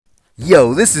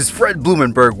Yo, this is Fred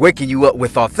Blumenberg waking you up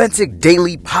with authentic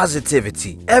daily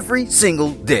positivity every single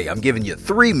day. I'm giving you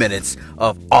 3 minutes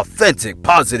of authentic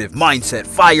positive mindset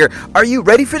fire. Are you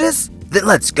ready for this? Then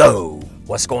let's go.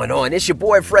 What's going on? It's your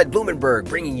boy Fred Blumenberg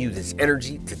bringing you this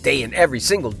energy today and every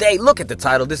single day. Look at the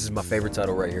title. This is my favorite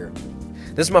title right here.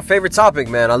 This is my favorite topic,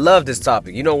 man. I love this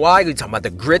topic. You know why? We're talking about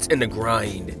the grit and the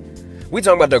grind. We're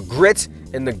talking about the grit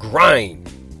and the grind.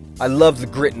 I love the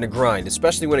grit and the grind,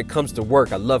 especially when it comes to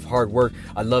work. I love hard work.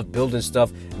 I love building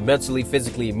stuff mentally,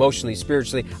 physically, emotionally,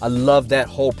 spiritually. I love that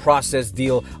whole process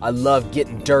deal. I love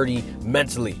getting dirty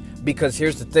mentally because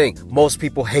here's the thing. Most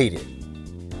people hate it.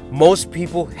 Most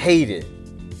people hate it.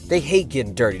 They hate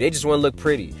getting dirty. They just want to look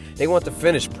pretty. They want the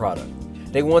finished product.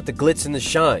 They want the glitz and the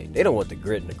shine. They don't want the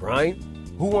grit and the grind.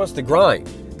 Who wants to grind?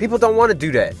 People don't want to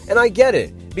do that. And I get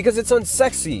it. Because it's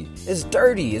unsexy, it's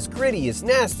dirty, it's gritty, it's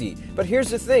nasty. But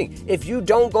here's the thing, if you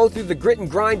don't go through the grit and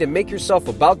grind and make yourself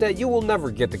about that, you will never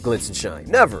get the glitz and shine,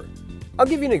 never. I'll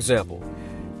give you an example.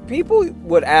 People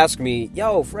would ask me,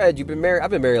 yo, Fred, you've been married? I've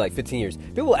been married like 15 years.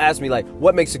 People will ask me like,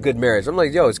 what makes a good marriage? I'm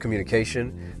like, yo, it's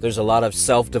communication. There's a lot of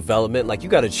self-development. Like you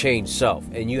got to change self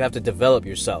and you have to develop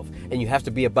yourself and you have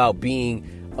to be about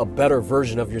being a better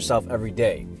version of yourself every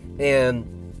day.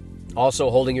 And also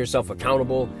holding yourself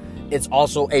accountable. It's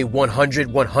also a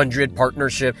 100-100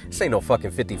 partnership. This ain't no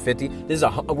fucking 50-50. This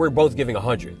is we're both giving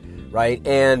 100, right?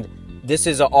 And this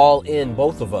is an all-in,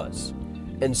 both of us.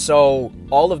 And so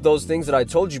all of those things that I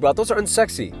told you about, those are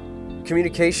unsexy.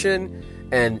 Communication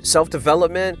and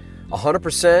self-development,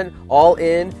 100%,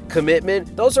 all-in,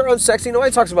 commitment, those are unsexy.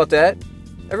 Nobody talks about that.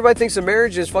 Everybody thinks a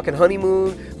marriage is fucking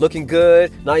honeymoon, looking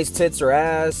good, nice tits or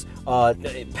ass,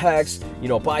 pecs,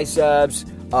 biceps,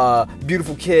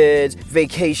 beautiful kids,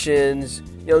 vacations, you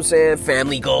know what I'm saying?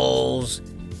 Family goals.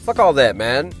 Fuck all that,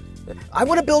 man. I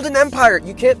want to build an empire.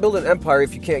 You can't build an empire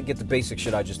if you can't get the basic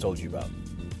shit I just told you about.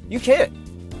 You can't.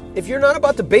 If you're not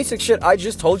about the basic shit I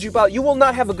just told you about, you will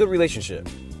not have a good relationship.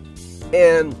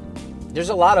 And there's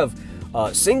a lot of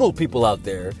single people out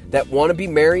there that want to be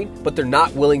married, but they're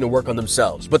not willing to work on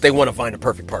themselves, but they want to find a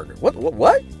perfect partner. What?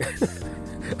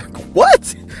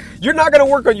 What? You're not going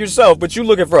to work on yourself, but you're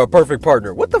looking for a perfect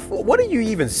partner. What are you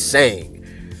even saying?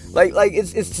 Like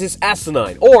it's just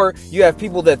asinine. Or you have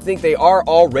people that think they are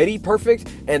already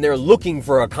perfect and they're looking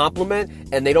for a compliment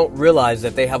and they don't realize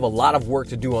that they have a lot of work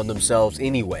to do on themselves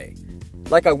anyway.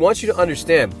 Like I want you to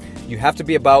understand, you have to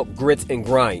be about grit and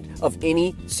grind of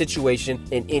any situation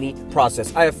in any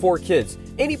process. I have 4 kids.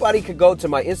 Anybody could go to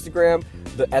my Instagram,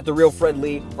 at The Real Fred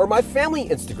Lee, or my family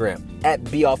Instagram, at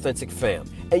BeAuthenticFam.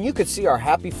 And you could see our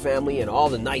happy family and all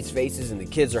the nice faces and the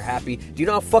kids are happy. Do you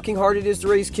know how fucking hard it is to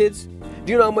raise kids?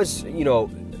 Do you know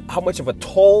how much of a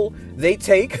toll they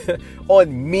take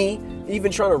on me,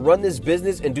 even trying to run this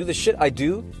business and do the shit I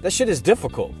do? That shit is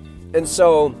difficult. And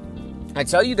so I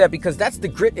tell you that because that's the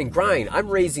grit and grind. I'm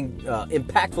raising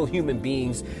impactful human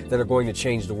beings that are going to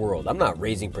change the world. I'm not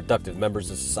raising productive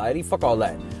members of society. Fuck all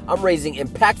that. I'm raising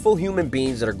impactful human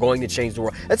beings that are going to change the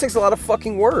world. That takes a lot of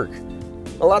fucking work.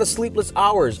 A lot of sleepless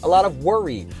hours, a lot of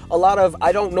worry, a lot of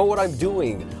I don't know what I'm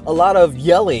doing, a lot of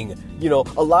yelling,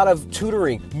 a lot of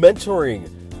tutoring,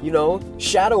 mentoring,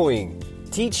 shadowing,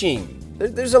 teaching.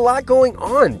 There's a lot going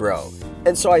on, bro.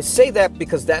 And so I say that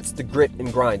because that's the grit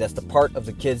and grind. That's the part of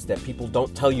the kids that people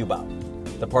don't tell you about.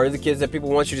 The part of the kids that people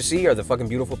want you to see are the fucking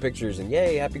beautiful pictures and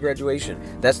yay, happy graduation.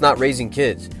 That's not raising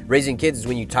kids. Raising kids is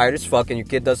when you're tired as fuck and your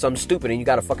kid does something stupid and you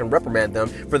gotta fucking reprimand them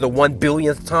for the 1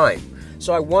 billionth time.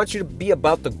 So I want you to be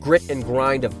about the grit and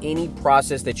grind of any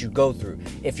process that you go through.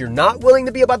 If you're not willing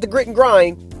to be about the grit and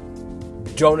grind,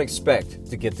 don't expect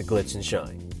to get the glitz and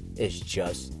shine. It's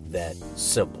just that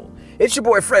simple. It's your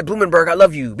boy Fred Blumenberg. I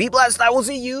love you. Be blessed. I will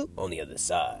see you on the other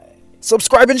side.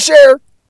 Subscribe and share.